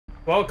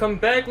Welcome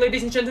back,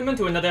 ladies and gentlemen,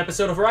 to another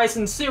episode of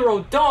Horizon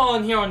Zero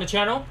Dawn here on the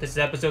channel. This is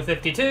episode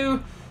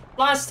 52.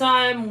 Last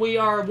time, we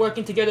are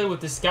working together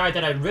with this guy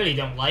that I really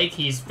don't like.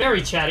 He's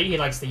very chatty, he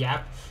likes to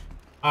yap.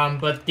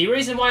 But the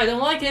reason why I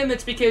don't like him,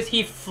 it's because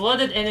he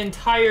flooded an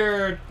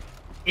entire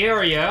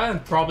area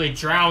and probably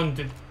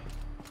drowned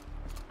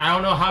I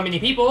don't know how many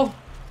people,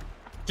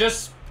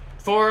 just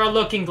for a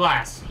looking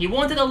glass. He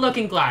wanted a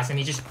looking glass and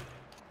he just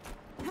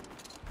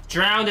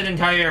drowned an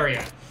entire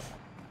area.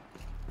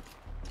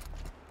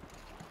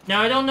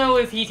 Now, I don't know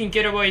if he can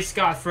get away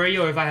scot-free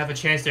or if I have a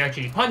chance to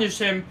actually punish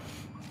him.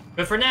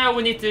 But for now,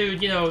 we need to,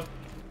 you know,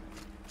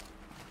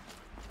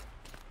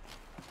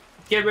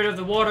 get rid of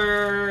the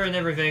water and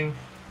everything.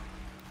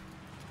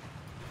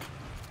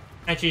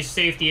 Actually,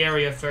 save the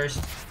area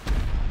first.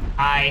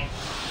 Hi.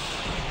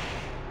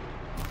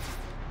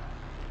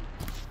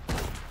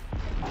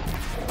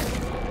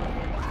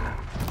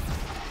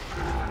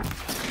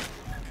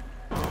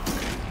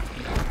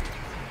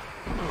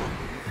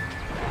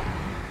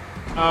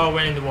 Oh,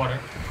 went in the water.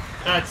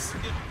 That's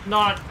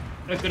not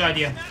a good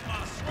idea.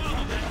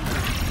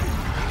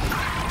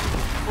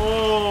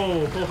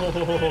 Oh, ho, ho,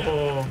 ho, ho,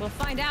 ho. We'll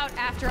find out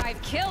after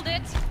I've killed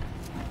it.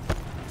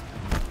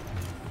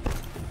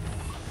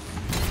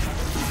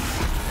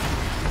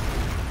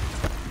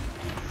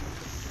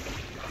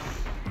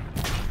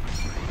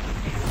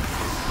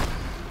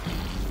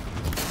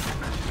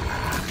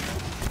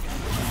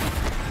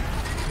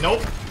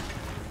 Nope.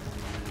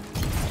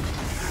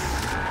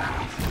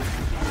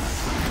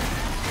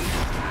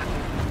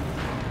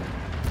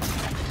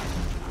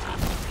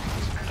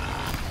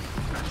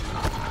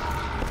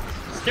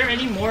 Is there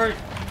any more?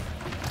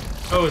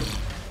 Oh,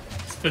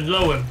 it's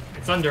below him.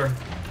 It's under him.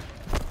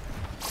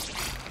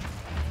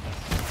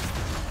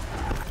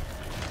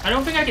 I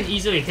don't think I can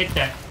easily hit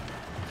that.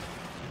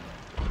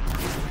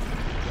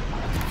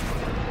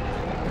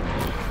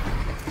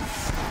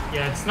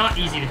 Yeah, it's not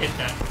easy to hit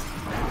that.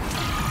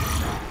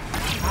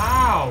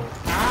 Ow!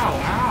 Ow!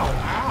 Ow!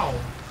 Ow!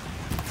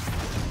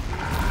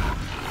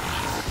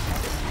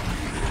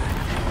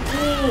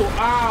 Ooh!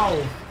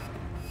 Ow!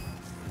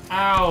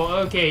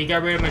 Ow, okay, he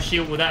got rid of my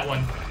shield with that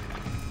one.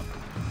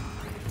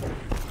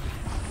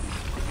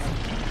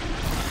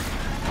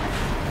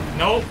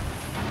 Nope.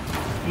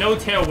 No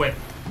tail whip.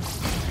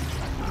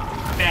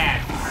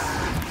 Bad.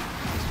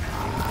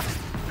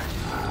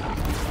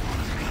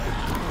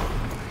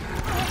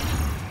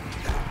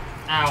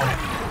 Ow.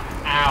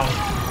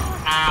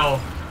 Ow.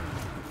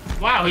 Ow.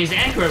 Wow, he's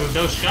accurate with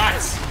those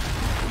shots.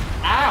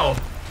 Ow.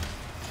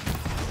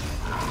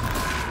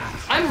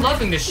 I'm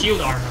loving the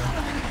shield armor.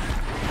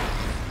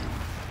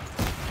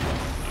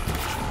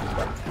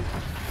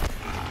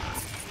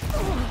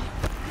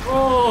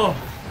 Oh,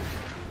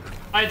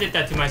 I did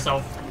that to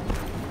myself.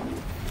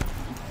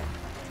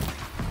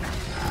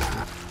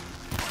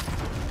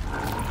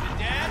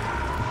 Dead?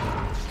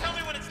 Tell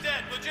me when it's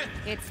dead, would you?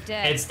 It's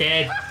dead. It's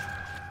dead.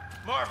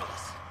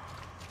 Marvelous.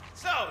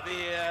 So,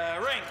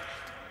 the ring.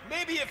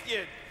 Maybe if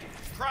you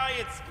pry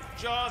its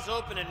jaws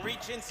open and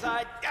reach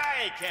inside,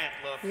 I can't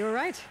look. You were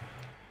right.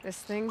 This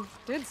thing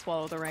did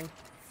swallow the ring.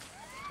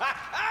 Ha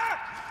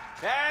ha!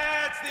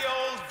 That's the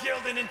old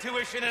Gildan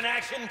intuition in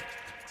action.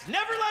 It's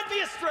never led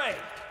me astray.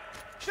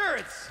 Sure,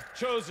 its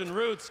chosen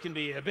routes can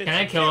be a bit Can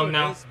I kill him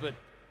now? but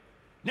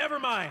never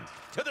mind.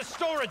 To the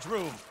storage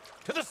room.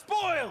 To the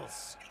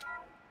spoils.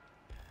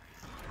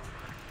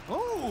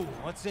 Oh,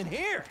 what's in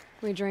here?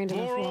 We drained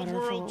enough More old water for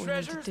world what we need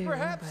treasures, to do,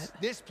 perhaps?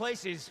 but This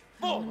place is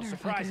I full wonder of if I can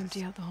surprises.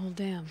 empty out the whole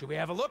dam. Should we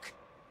have a look?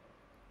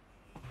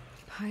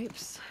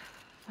 Pipes,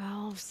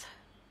 valves.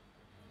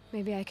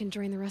 Maybe I can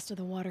drain the rest of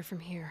the water from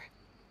here.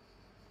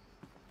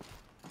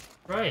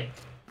 Right.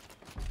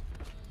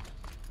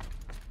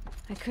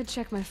 I could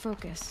check my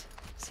focus,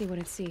 see what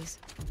it sees.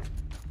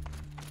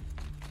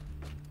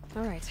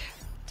 All right,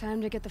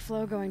 time to get the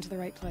flow going to the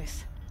right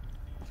place.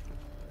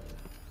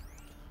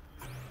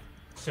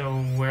 So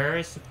where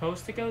is it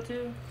supposed to go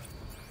to?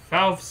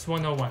 Valves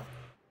 101.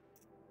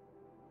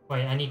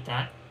 Wait, I need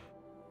that.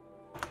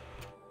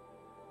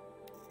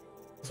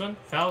 This one?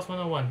 Valves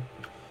 101.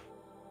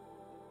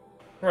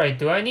 Right,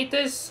 do I need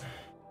this?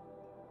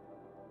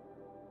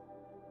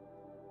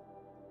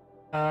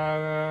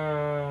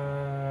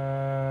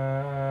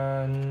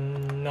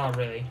 Not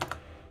really.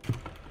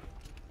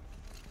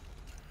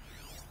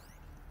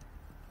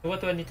 So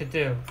what do I need to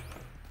do?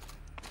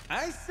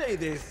 I say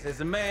this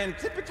as a man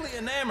typically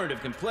enamored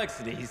of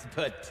complexities,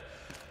 but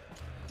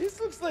this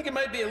looks like it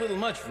might be a little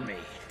much for me.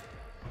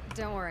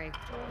 Don't worry,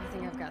 I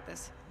think I've got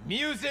this.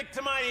 Music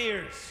to my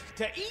ears.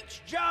 To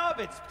each job,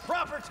 its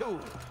proper tool.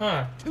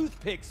 Huh.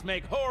 Toothpicks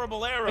make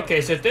horrible arrows.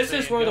 Okay, so this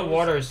is where the goes.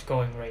 water is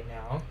going right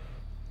now.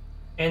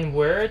 And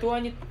where do I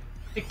need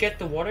to get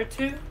the water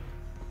to?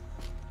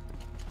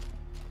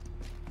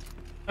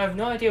 I have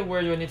no idea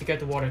where do I need to get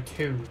the water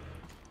to.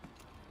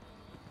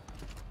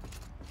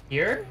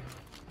 Here?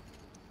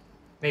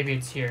 Maybe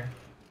it's here.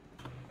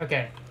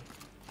 Okay.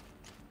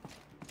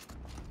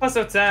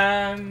 Puzzle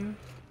time!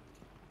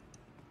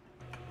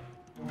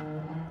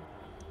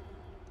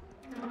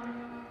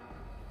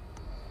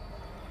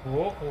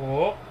 Oh,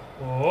 oh,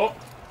 oh.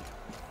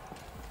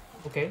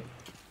 Okay.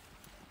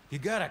 You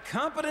got a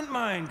competent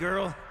mind,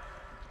 girl.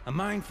 A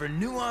mind for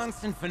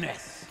nuance and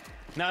finesse.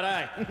 Not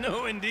I.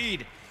 No,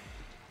 indeed.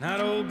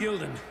 Not old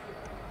Gildan.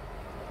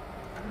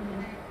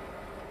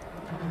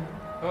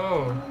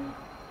 Oh.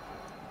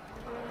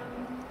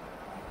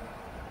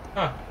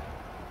 Huh.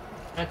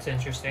 That's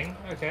interesting.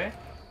 Okay.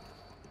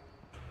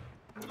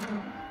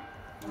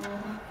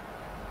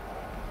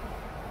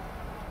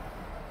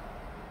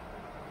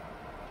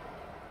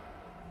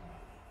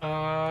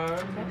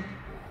 Okay.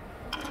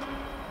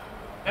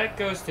 That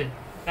goes to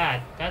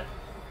that.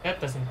 That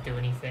doesn't do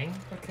anything.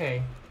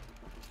 Okay.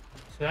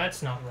 So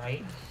that's not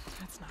right.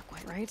 That's not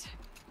quite right.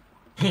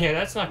 Yeah,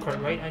 that's not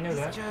quite right. I know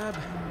that. This job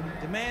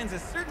demands a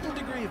certain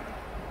degree of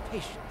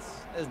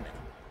patience, doesn't it?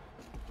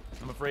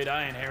 I'm afraid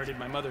I inherited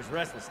my mother's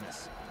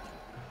restlessness.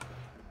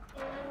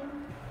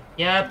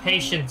 Yeah,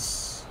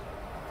 patience.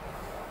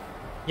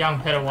 Young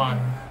Padawan.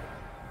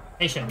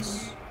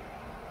 Patience.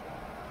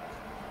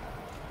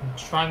 I'm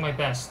trying my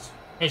best.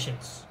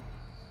 Patience.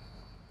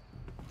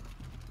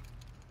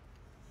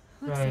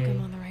 Looks like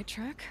I'm on the right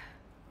track.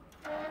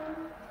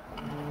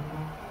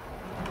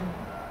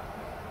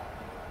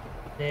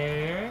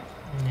 There,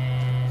 and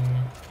then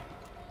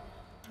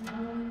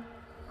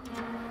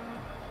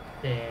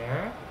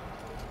there.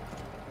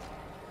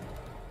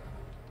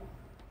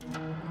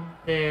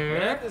 There.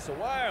 Been at this a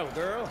while,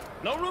 girl.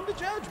 No room to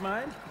judge,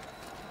 mind.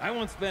 I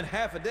once spent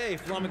half a day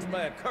flummoxed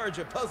by a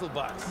Karja puzzle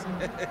box.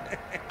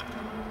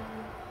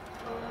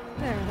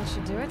 There, that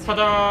should do it.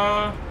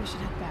 Ta-da! We should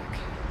head back.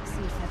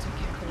 See if that took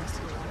care of the rest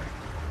of the water.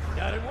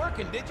 Got it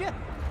working, did you?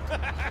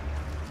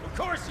 Of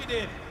course you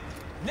did.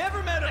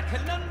 Never met a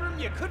conundrum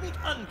you couldn't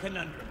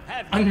unconundrum,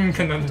 have you? The door's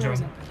Unconundrum.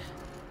 open.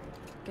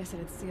 Guess it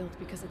had sealed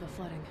because of the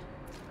flooding.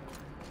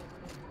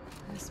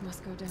 This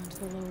must go down to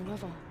the lower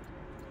level.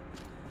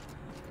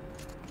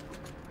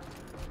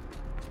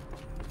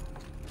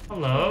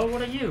 Hello,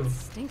 what are you?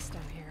 Stinks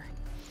down here.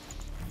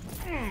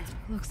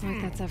 Looks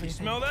like that's You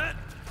everything. smell that?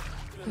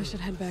 I should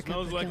head back up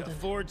Smells with like a Gildan.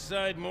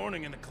 forge-side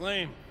morning in the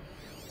claim.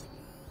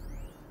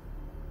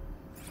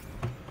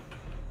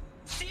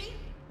 See?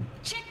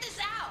 Check this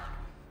out.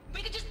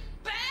 We could just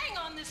bang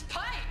on this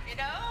pipe, you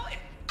know?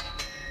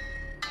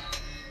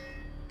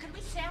 Could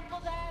we sample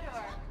that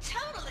or?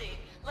 Totally.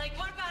 Like,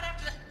 what about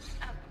after the...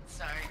 Oh,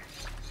 sorry.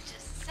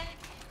 Just a sec.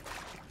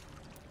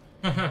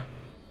 Huh?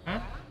 Huh?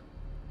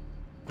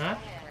 Yeah.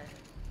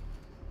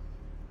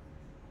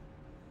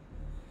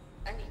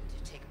 I need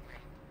to take a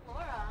break.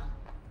 Laura.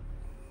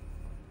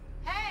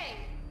 Hey!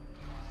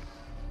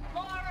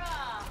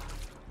 Laura!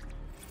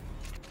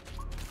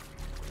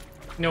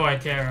 No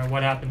idea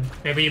what happened.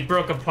 Maybe you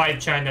broke a pipe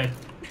trying to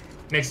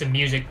make some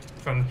music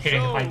from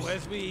hitting the So, pipes.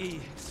 as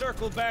we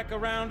circle back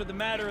around to the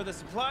matter of the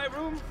supply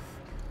room,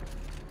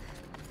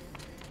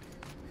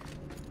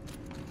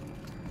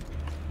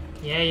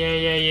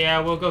 Yeah.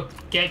 We'll go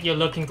get your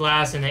looking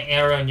glass and an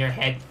arrow in your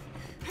head.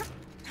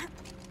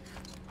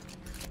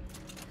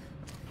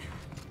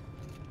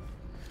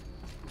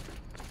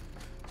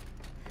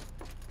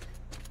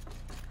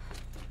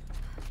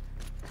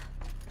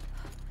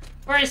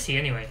 Where is he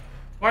anyway?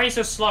 Why are you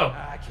so slow?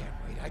 I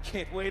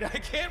can't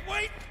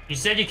wait. You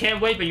said you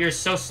can't wait, but you're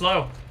so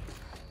slow.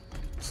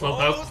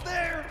 Slowpoke. Almost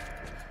there.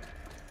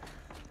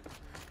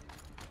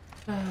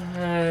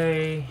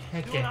 Okay.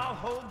 Soon I'll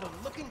hold the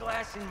looking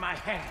glass in my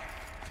hand,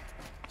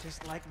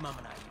 just like Mom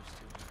and I used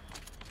to.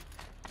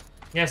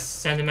 Yes,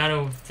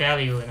 sentimental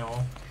value and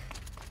all.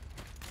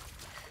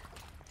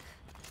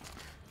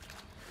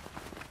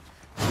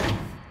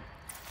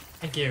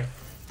 Thank you.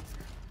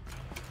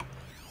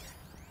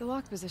 The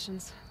lock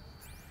positions.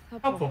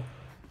 Helpful. Helpful.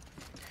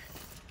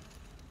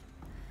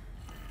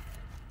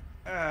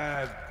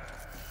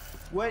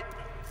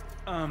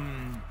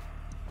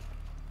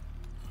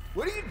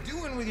 What are you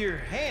doing with your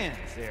hands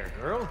there,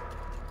 girl?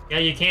 Yeah,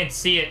 you can't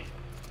see it.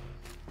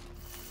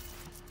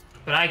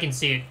 But I can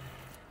see it.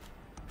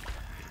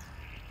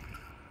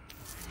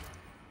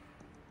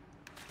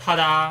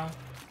 Ta-da!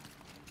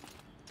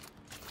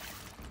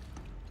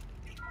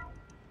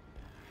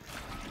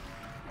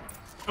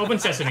 Open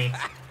sesame.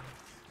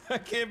 I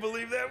can't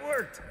believe that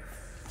worked.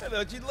 I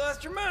thought you'd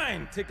lost your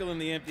mind, tickling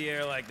the empty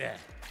air like that.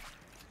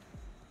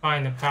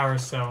 Find the power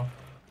cell.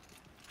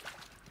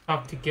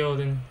 Talk to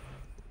Gildan.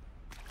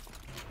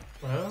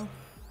 Well?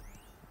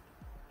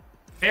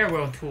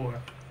 Farewell tour.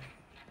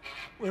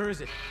 Where is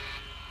it?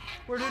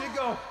 Where did it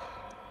go?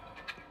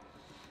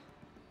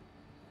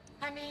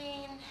 I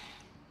mean,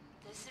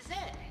 this is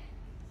it.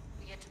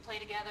 We get to play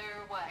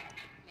together, what,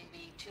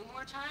 maybe 2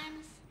 more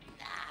times?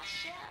 Nah,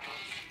 shells.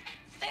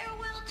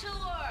 Farewell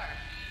tour!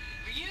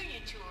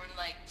 Reunion tour in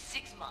like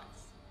 6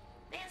 months.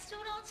 Bands do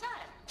it all the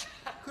time.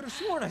 Could have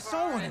sworn I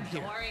saw one in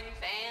here. Adoring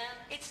fan.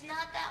 It's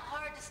not that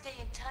hard to stay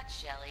in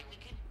touch, Shelly. We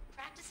could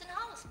practice in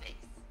holospace.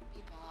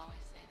 People always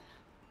say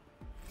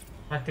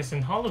that. Practice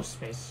in hollow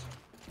space.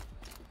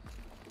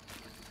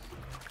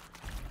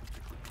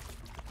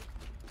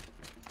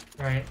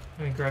 Alright,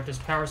 let me grab this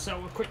power cell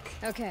real quick.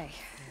 Okay,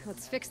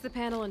 let's fix the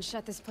panel and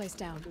shut this place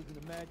down.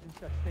 Doesn't imagine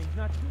such things.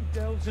 Not 2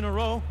 delves in a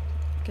row.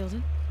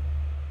 Gilden?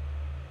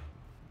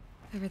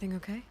 Everything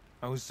okay?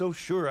 I was so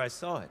sure I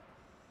saw it.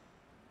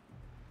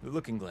 The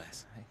looking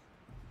glass. I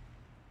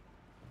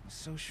was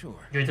so sure.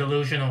 You're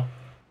delusional.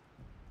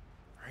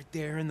 Right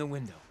there in the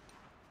window.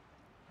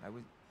 I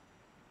was...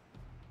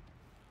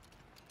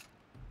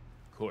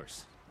 Of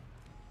course.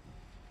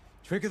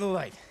 Trick of the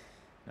light.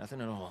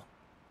 Nothing at all.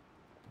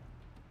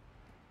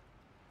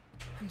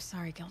 I'm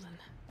sorry, Gilden.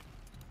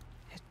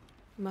 It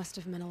must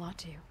have meant a lot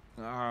to you.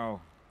 Oh,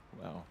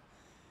 well.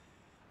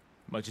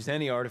 Much as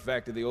any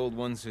artifact of the old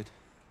ones would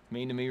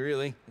mean to me,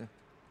 really.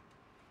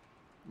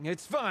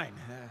 It's fine.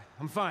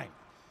 I'm fine.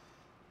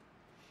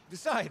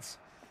 Besides,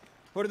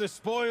 what are the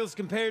spoils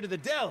compared to the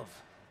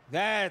delve?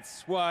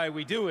 That's why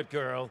we do it,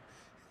 girl.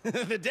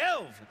 The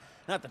delve,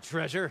 not the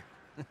treasure.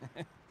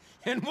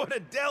 And what a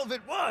delve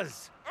it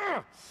was!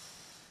 Ugh.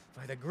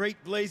 By the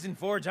great blazing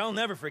forge, I'll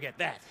never forget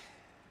that.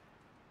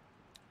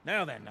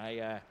 Now then,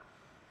 I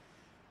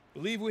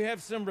believe we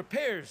have some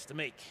repairs to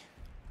make.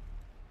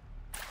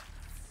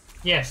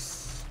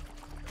 Yes.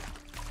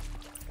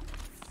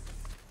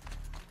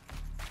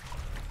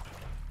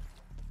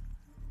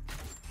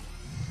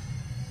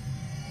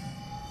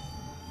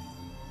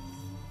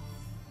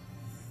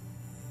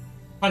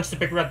 Punch the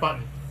big red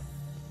button.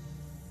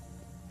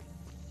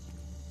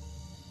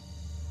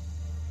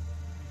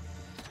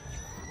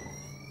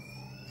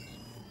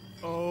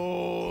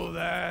 Oh,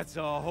 that's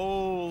a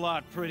whole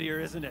lot prettier,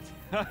 isn't it?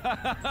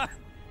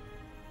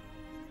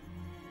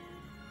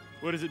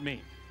 What does it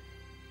mean?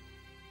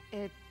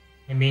 It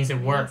It means it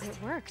means worked.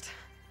 it worked.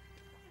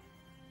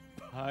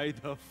 By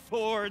the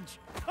forge.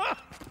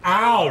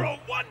 Ow! You're a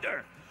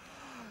wonder!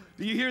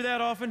 Do you hear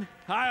that often?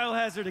 I'll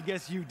hazard a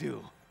guess you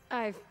do.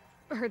 I've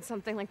heard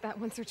something like that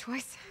once or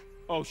twice.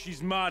 Oh,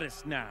 she's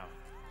modest now.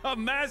 A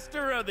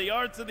master of the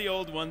arts of the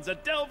old ones, a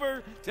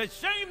delver to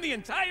shame the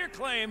entire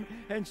claim,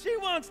 and she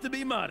wants to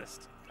be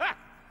modest. Ha!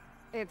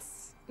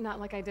 It's not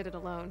like I did it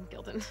alone,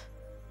 Gilden.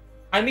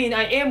 I mean,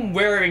 I am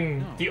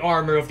wearing the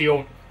armor of the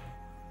old...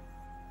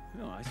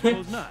 No, I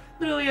suppose not.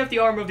 Literally have the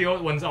armor of the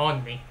old ones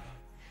on me.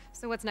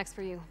 So what's next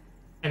for you?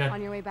 And On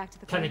a your way back to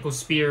the claim? technical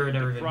spear and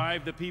everything.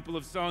 Deprive the people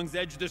of Song's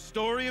Edge the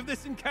story of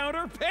this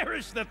encounter?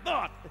 Perish the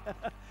thought!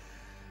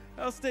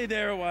 I'll stay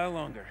there a while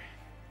longer.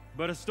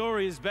 But a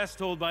story is best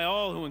told by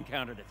all who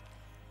encountered it.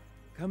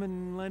 Come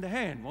and lend a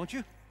hand, won't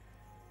you?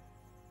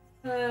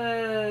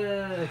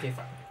 Okay,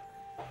 fine.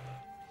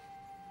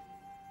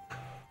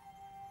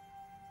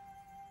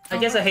 I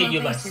guess I hate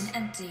you less. Basin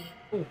empty.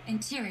 Ooh.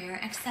 Interior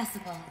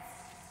accessible.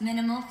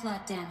 Minimal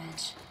flood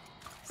damage.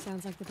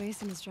 Sounds like the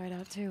basin is dried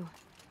out too.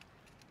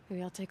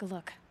 Maybe I'll take a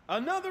look.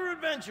 Another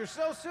adventure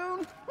so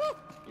soon? Whew,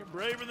 you're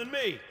braver than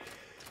me.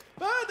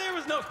 But there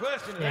was no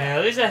question of Yeah, that.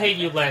 at least I hate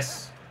you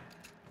less.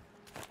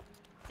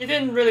 You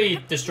didn't really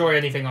destroy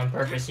anything on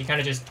purpose. You kind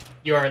of just...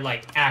 You are,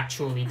 like,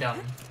 actually dumb.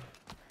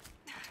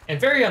 And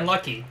very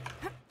unlucky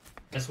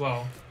as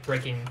well,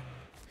 breaking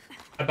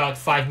about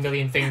 5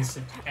 million things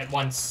at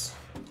once.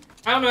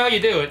 I don't know how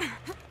you do it.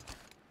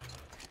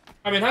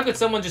 I mean, how could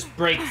someone just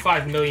break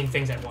 5 million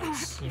things at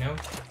once, you know?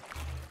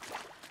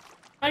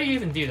 How do you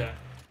even do that?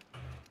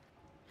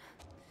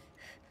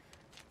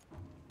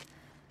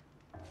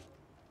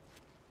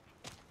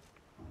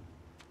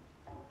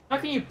 How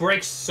can you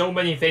break so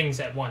many things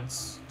at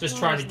once, just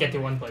trying to get to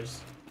one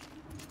place?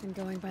 And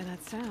going by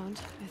that sound,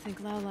 I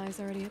think Laolai's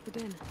already at the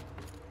din.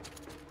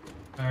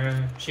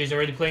 She's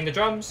already playing the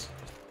drums.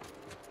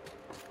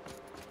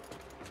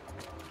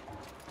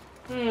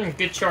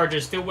 Good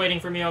charger, still waiting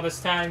for me all this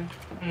time.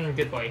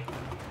 Good boy.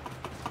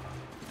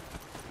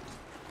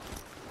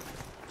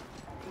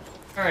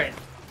 Alright.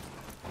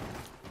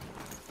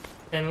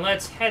 Then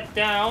let's head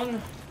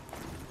down.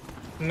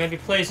 Maybe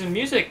play some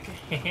music.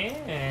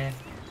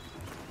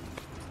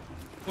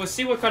 We'll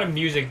see what kind of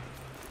music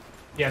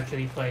he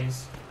actually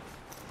plays.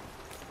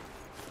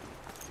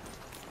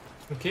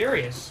 I'm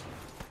curious.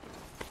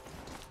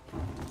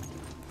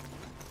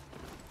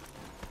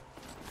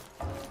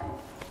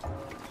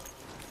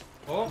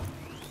 Oh.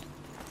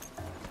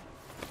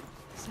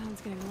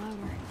 Sound's getting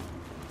louder.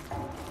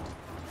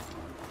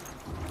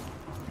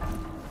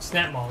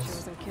 Snap She malls.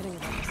 wasn't kidding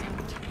about the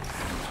sound.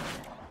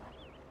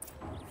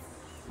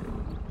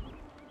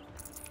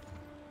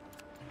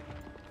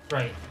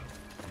 Right.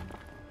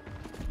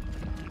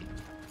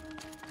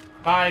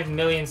 5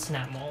 million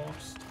snap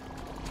malls.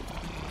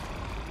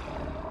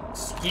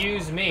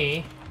 Excuse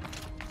me.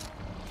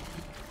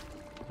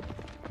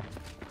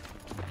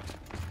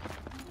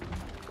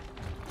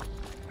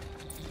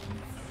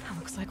 That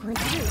looks like we're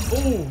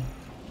introduced. Ooh.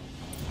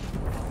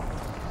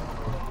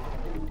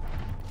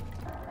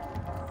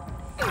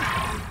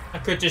 I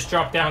could just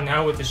drop down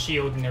now with the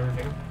shield and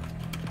everything.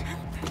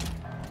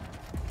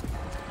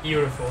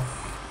 Beautiful.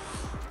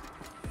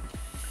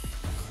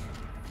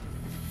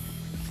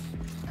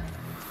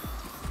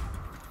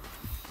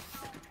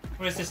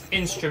 What is this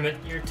instrument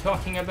you're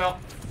talking about?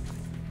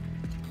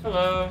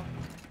 Hello.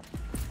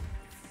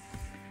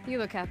 You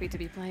look happy to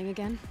be playing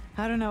again.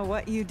 I don't know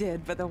what you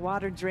did, but the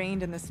water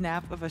drained in the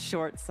snap of a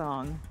short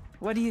song.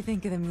 What do you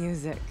think of the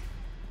music?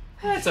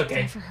 That's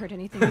okay. I've never heard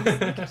anything else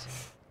like it.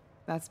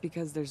 That's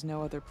because there's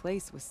no other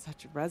place with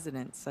such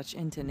resonance, such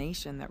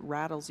intonation that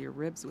rattles your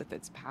ribs with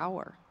its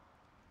power.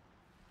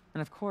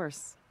 And of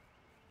course,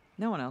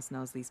 no one else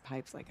knows these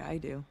pipes like I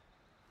do.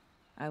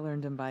 I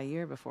learned them by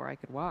ear before I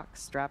could walk,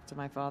 strapped to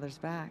my father's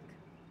back.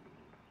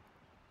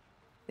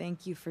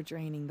 Thank you for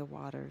draining the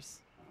waters.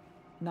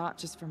 Not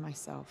just for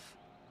myself,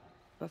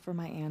 but for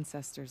my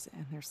ancestors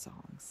and their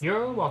songs.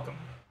 You're welcome.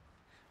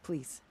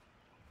 Please,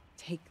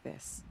 take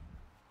this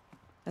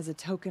as a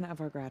token of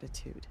our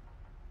gratitude.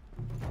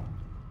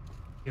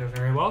 You're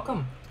very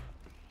welcome.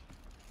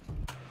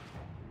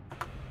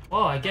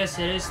 Well, I guess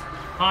it is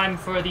time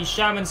for the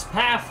Shaman's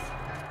Path.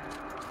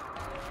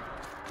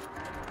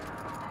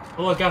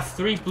 Oh, I got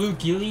 3 blue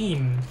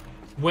gleam.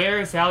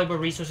 Where valuable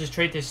resources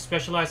trade to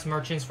specialized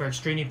merchants for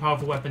extremely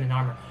powerful weapon and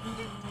armor.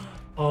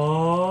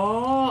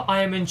 Oh,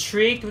 I am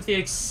intrigued with the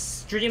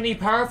extremely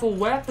powerful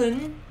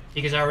weapon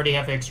because I already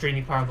have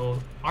extremely powerful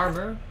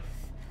armor.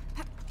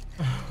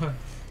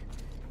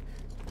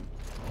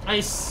 I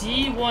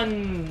see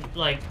one,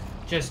 like,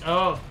 just,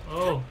 oh.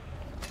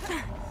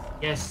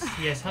 Yes,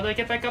 how do I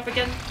get back up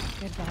again?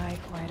 Goodbye,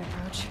 quiet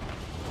approach.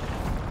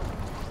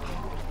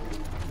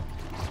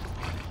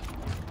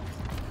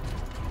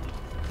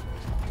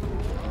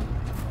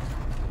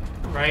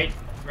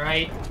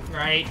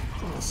 Right.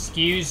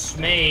 Excuse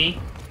me.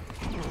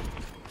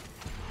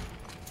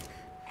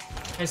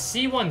 I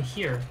see one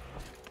here.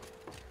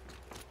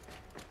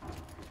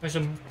 There's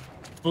a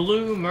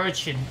blue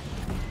merchant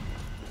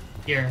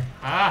here.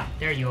 Ah,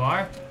 there you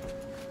are.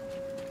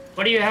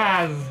 What do you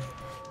have?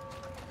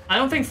 I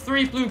don't think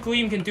 3 blue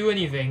gleam can do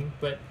anything,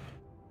 but...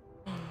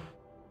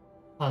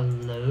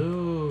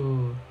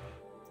 Hello.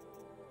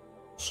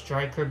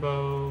 Striker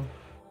bow.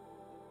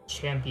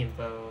 Champion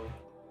bow.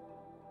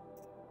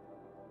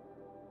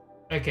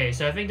 Okay,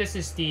 so I think this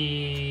is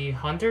the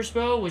Hunter's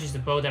bow, which is the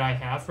bow that I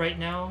have right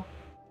now.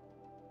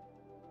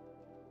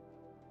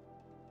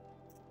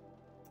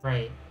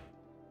 Right.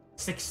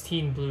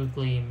 16 blue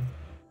gleam.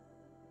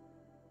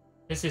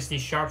 This is the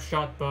sharp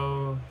shot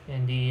bow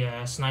and the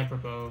sniper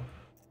bow.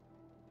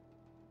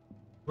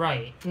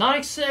 Right. Not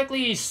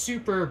exactly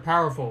super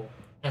powerful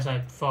as I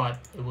thought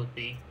it would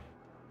be.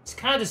 It's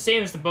kind of the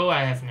same as the bow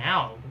I have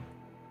now.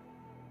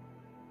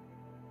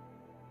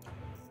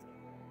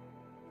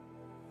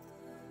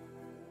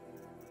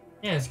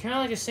 Yeah, it's kind of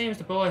like the same as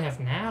the bow I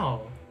have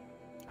now.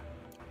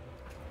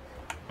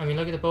 I mean,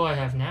 look at the bow I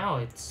have now.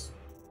 It's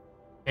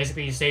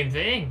basically the same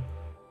thing.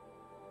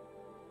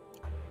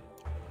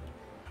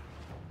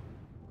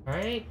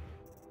 Right?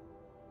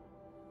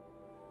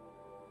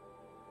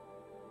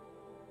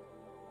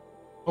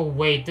 Oh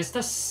wait, this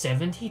does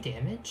 70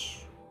 damage?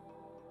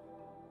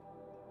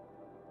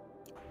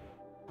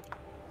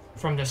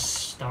 From the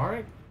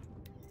start?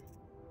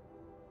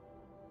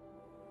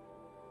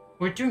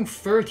 We're doing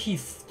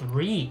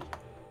 33.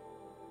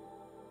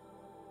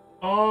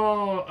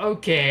 Oh,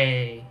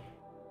 okay.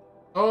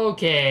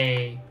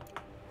 Okay.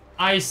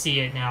 I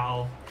see it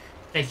now.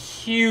 The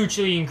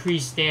hugely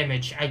increased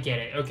damage. I get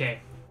it. Okay.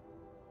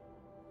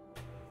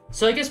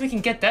 So I guess we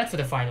can get that for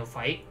the final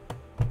fight.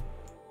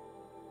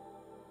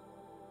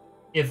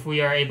 If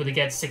we are able to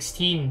get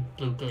 16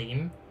 blue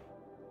gleam.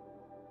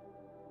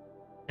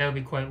 That would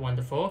be quite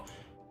wonderful.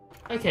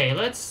 Okay,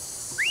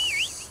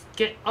 let's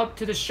get up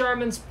to the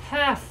Shaman's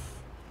Path.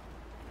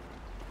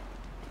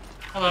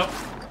 Hello.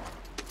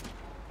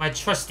 My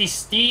trusty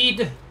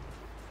steed.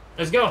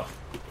 Let's go.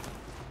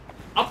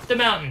 Up the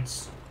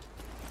mountains.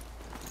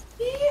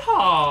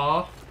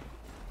 Yeehaw.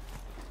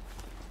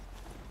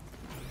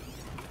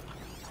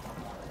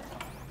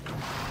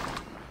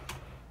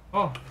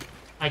 Oh,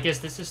 I guess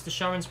this is the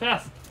Shaman's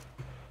Path.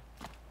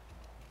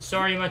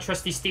 Sorry, my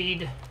trusty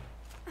steed.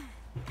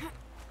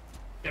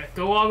 Gotta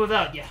go on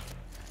without ya.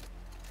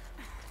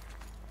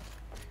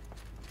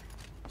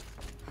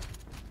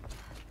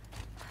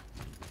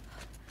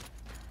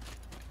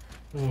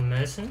 Ooh,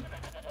 medicine.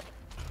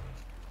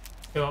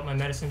 Fill up my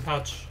medicine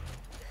pouch.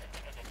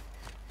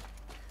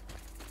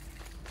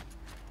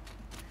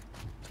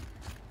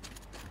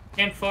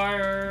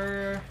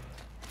 Campfire.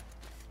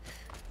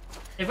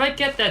 If I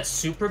get that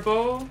super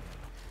bow,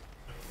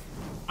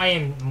 I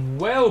am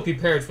well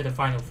prepared for the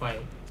final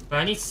fight. But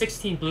I need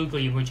 16 blue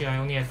gleam, which I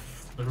only have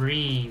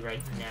 3 right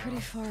now.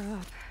 Pretty far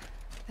up.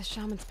 The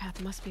Shaman's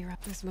Path must be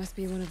up. This must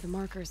be one of the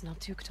markers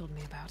Naltuk told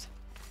me about.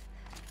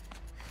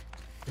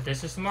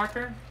 This is the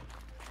marker?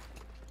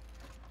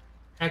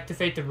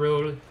 Activate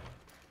the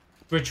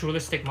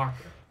ritualistic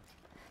marker.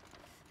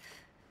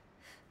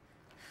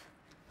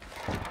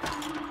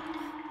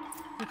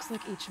 Looks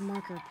like each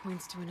marker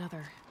points to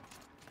another,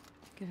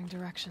 giving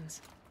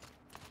directions.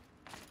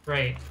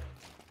 Right.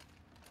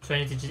 So I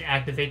need to just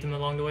activate them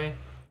along the way?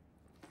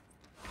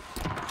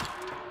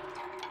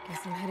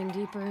 Guess I'm heading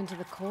deeper into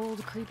the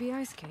cold, creepy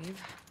ice cave.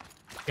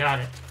 Got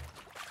it.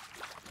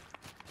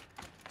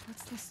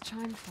 What's this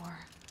chime for?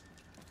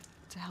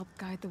 To help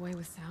guide the way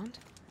with sound?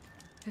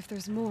 If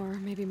there's more,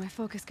 maybe my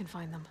focus can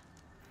find them.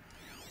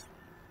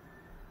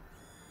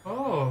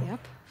 Oh.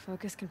 Yep,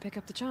 focus can pick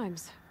up the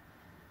chimes.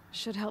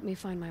 Should help me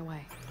find my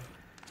way.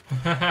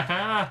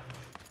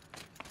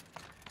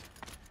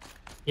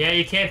 Yeah,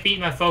 you can't beat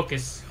my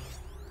focus.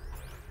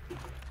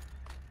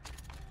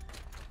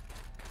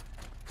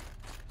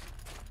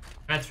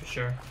 That's for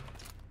sure.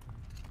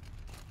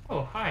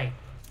 Oh, hi.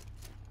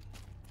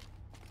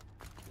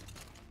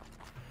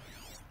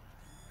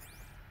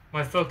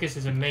 My focus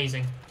is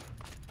amazing.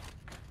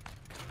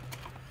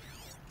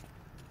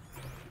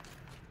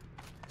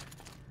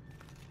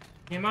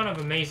 The amount of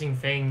amazing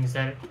things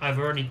that I've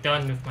already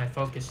done with my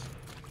focus.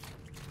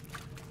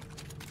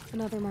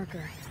 Another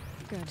marker.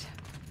 Good.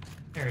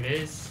 There it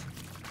is.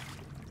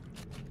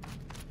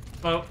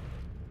 Well,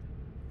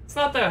 it's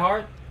not that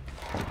hard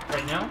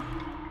right now.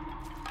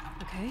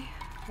 Okay,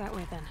 that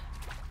way then.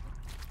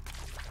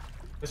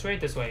 This way,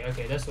 this way.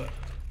 Okay, this way.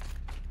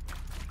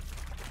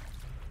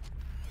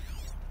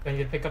 Do I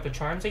need to pick up the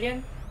charms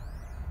again?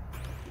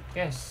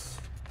 Yes.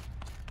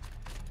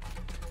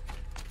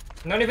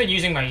 I'm not even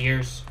using my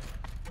ears.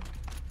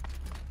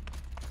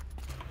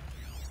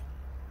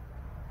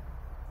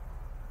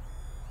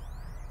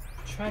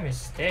 Chime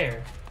is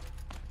there.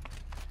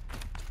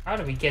 How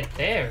do we get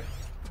there?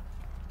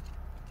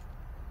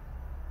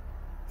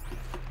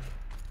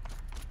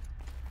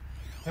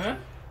 Huh?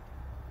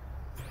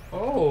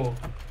 Oh,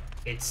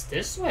 it's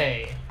this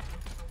way.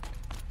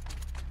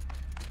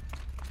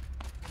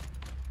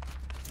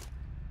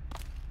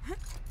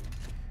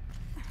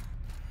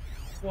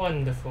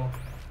 Wonderful.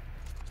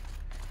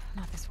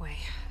 Not this way.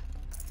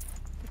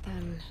 But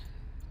then,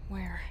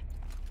 where?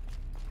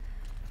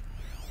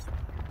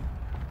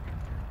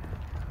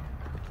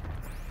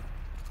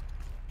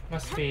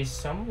 Must be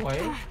some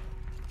way.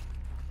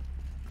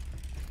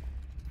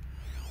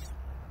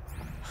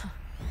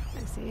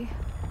 I see.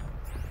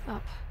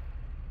 Up.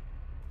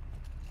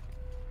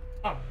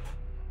 Up.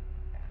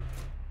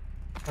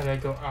 How do I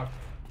go up?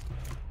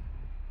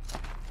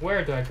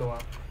 Where do I go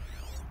up?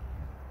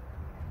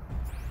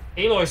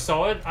 Aloy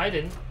saw it, I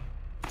didn't.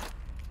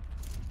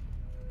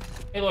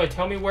 Aloy,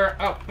 tell me where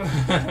up.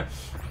 What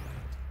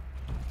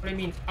do you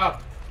mean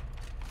up?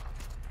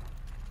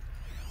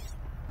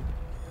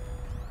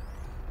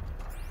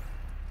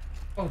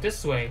 Oh,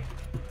 this way.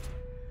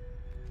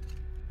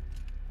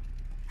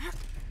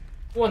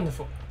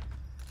 Wonderful.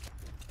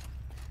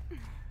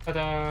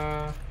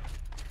 Ta-da!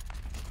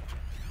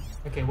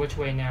 Okay, which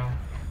way now?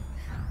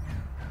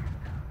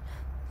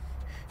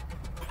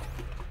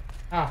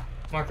 Ah,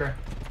 marker.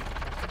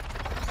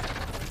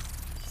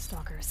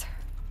 Stalkers.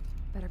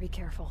 Better be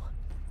careful.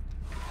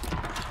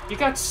 You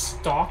got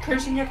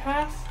stalkers in your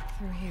path?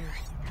 Through here.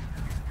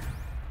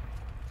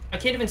 I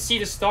can't even see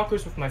the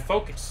stalkers with my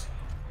focus.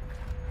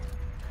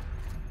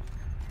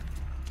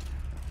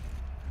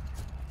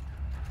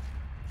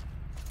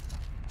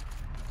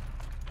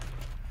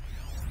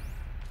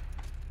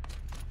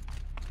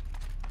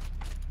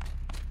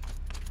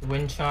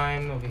 Wind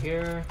chime over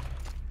here.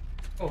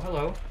 Oh,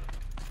 hello.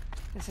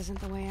 This isn't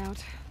the way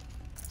out.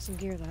 Some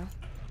gear, though.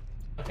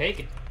 I'll take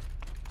it.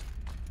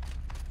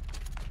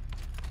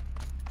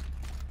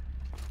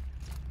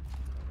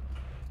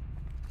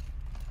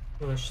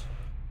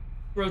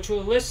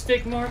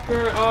 Ritualistic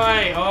marker.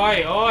 Oi,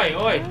 oi, oi,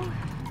 oi. Way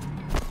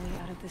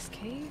out of this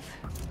cave.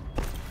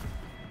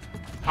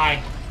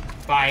 Hi.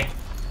 Bye.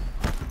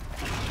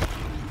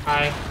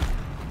 Hi.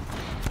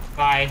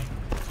 Bye.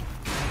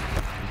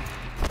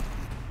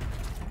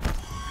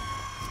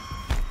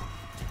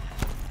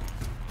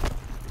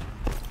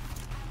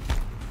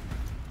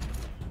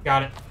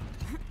 Got it.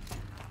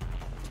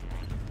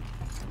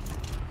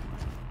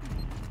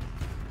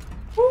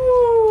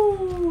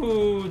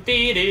 Woo!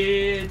 Did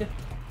it!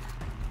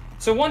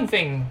 So one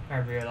thing I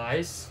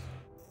realized,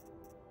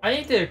 I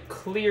need to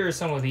clear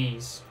some of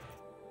these.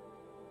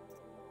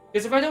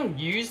 Because if I don't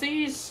use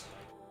these,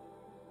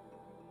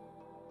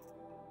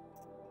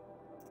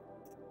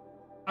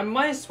 I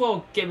might as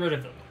well get rid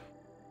of them.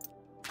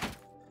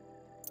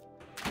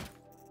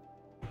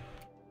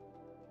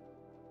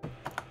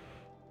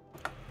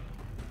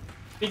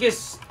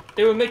 Because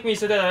they would make me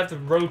so that I have to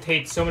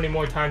rotate so many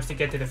more times to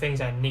get to the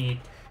things I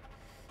need.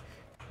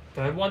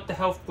 Do I want the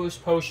health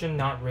boost potion?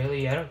 Not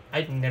really. I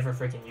never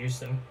freaking use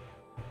them.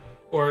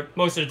 Or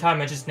most of the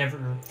time I just never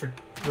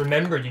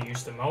remember to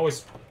use them. I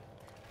always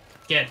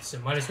forget, so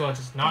might as well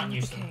just not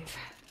use them. Cave.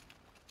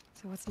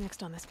 So what's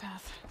next on this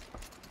path?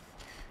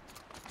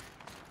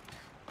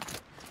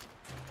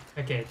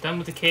 Okay, done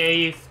with the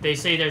cave. They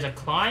say there's a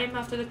climb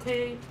after the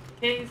cave.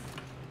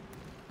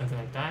 Something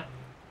like that.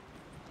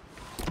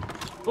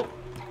 Oh,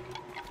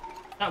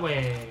 that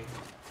way.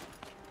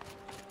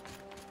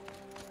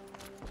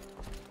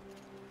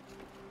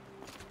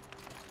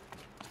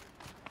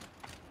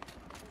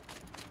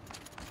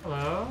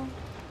 Hello?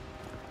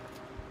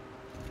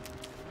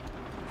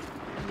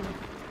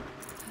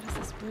 How does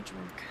this bridge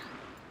work?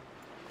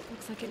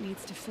 Looks like it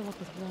needs to fill up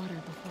with water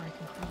before I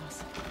can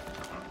cross.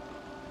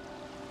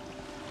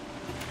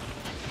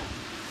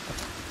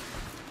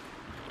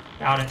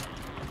 Got it.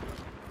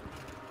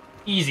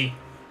 Easy.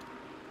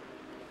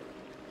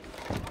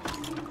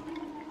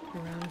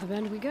 Around the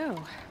bend we go.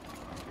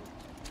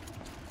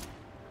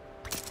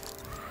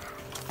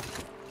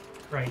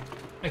 Right.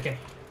 Okay.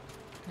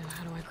 Now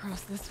how do I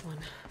cross this one?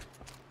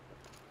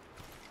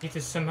 Need to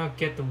somehow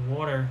get the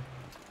water.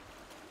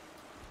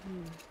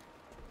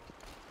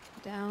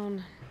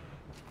 Down,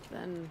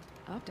 then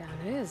up, down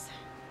it is.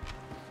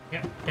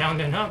 Yep,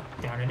 down and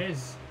up. Down it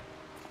is.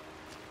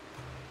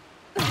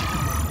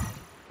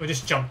 We'll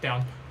just jump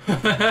down.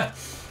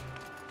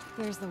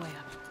 There's the way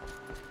up.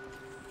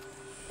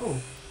 Oh.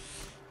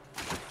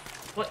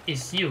 What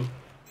is you?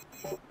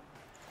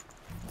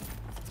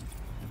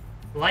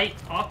 Light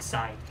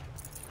oxide.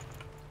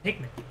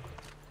 Pigment.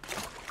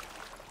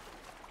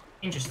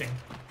 Interesting.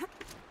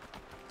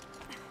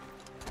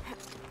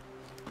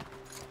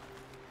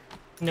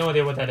 No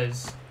idea what that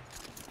is.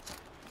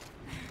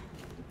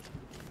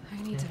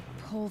 I need to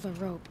pull the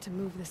rope to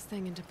move this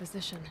thing into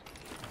position.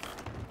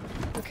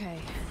 Okay,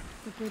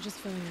 the bridge is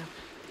filling up.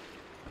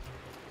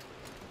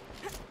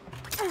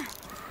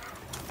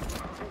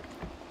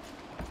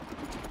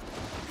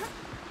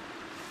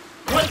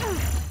 What?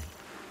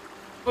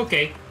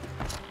 Okay.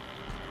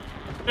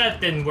 That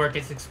didn't work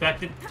as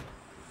expected.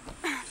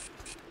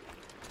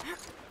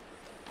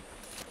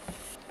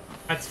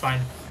 That's fine.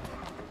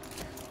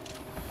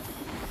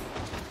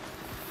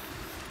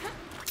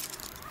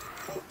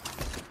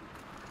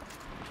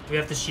 We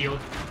have the shield.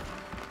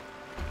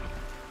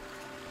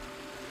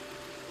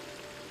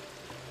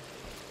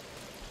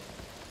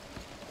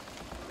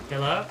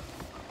 Hello?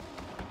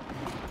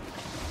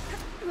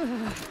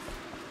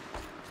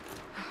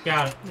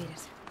 Got it. Made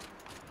it.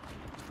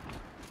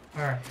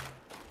 Alright.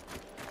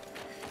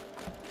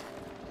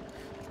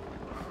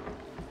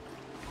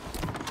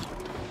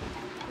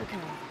 Okay,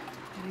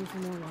 heading for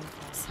more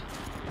waterfalls.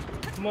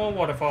 More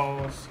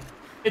waterfalls.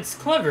 It's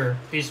clever,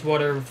 these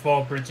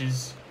waterfall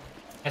bridges,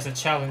 as a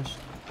challenge.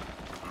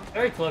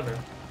 Very clever.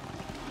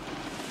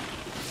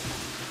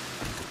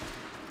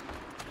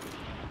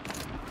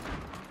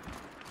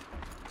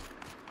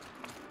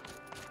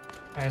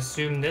 I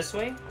assume this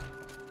way?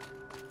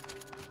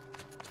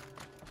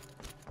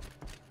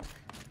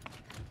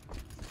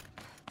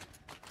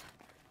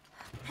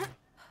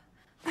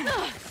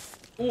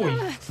 Ooh.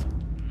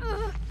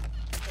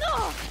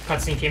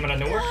 Cutscene came out of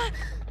nowhere.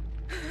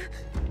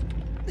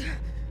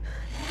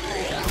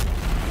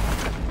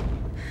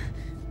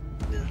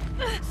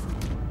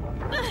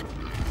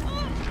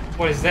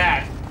 What is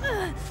that?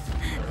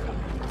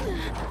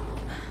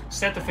 Is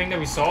that the thing that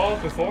we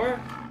saw before?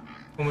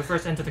 When we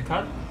first entered the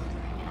cut?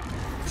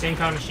 Same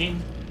kind of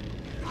machine?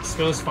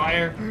 Spills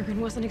fire? Bergen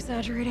wasn't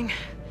exaggerating.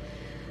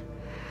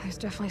 There's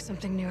definitely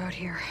something new out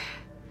here.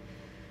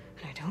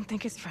 And I don't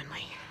think it's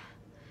friendly.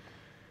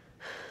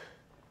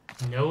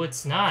 No,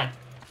 it's not.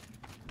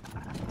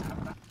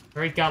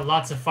 Already got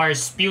lots of fire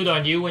spewed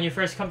on you when you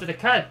first come to the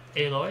cut,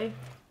 Aloy.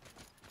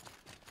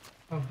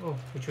 Oh,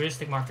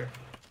 futuristic marker.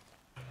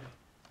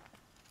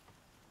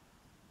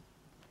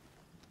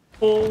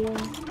 Oh.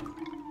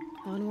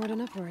 Onward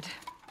and upward.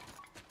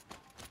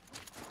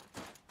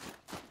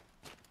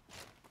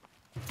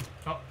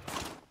 Oh,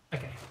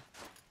 okay.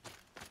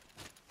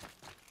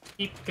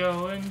 Keep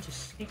going,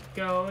 just keep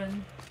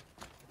going.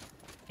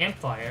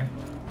 Campfire.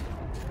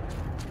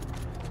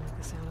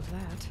 The sound of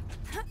that.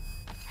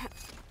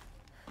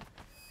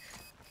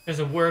 There's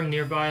a worm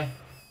nearby.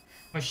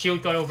 My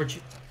shield got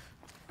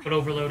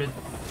overloaded.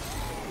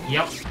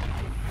 Yep.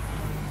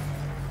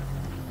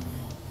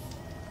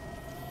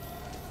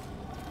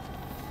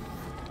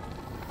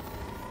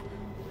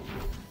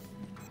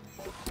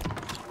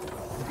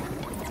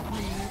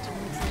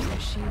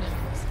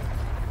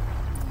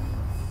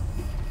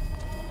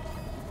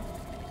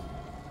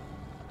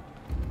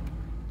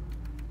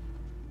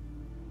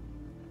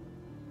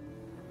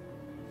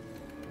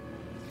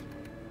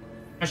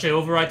 I should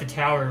override the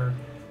tower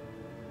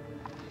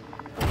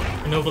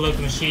and overload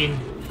the machine.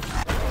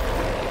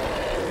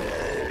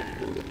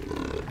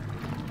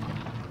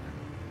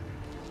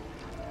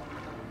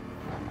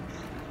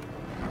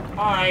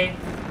 Hi.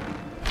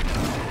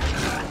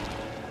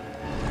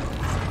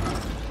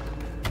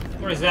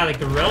 What is that, a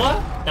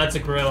gorilla? That's a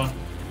gorilla.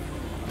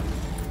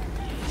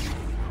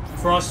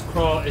 Frost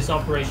crawl is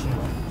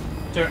operational.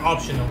 Sorry,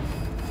 optional.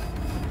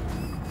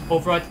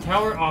 Override the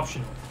tower,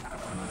 optional.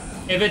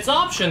 If it's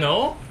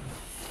optional,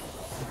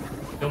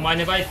 don't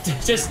mind if I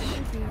just...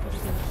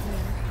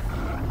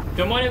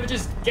 Don't mind if I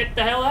just get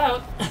the hell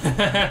out.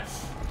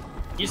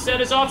 You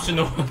said it's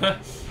optional.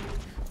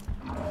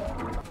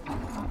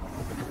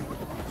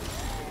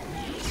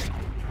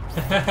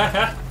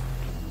 I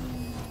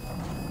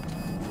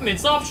mean,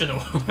 it's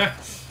optional.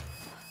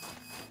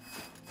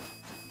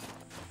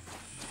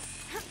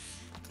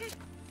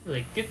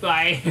 Like,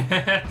 goodbye. Here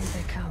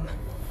they come.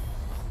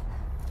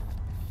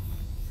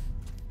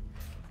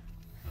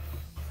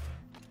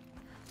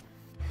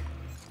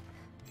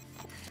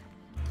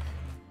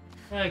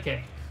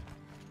 Okay.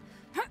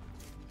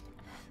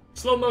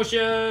 Slow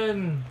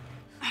motion!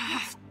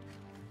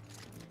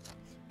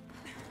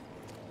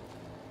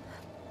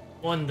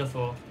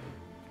 Wonderful.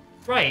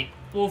 Right,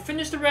 we'll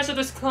finish the rest of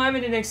this climb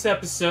in the next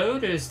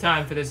episode. It is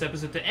time for this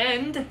episode to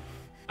end.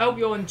 I hope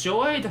you all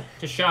enjoyed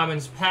the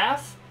Shaman's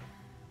Path.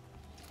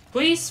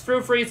 Please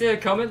feel free to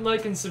comment,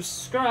 like, and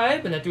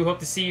subscribe, and I do hope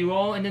to see you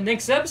all in the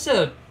next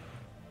episode.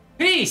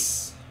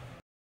 Peace!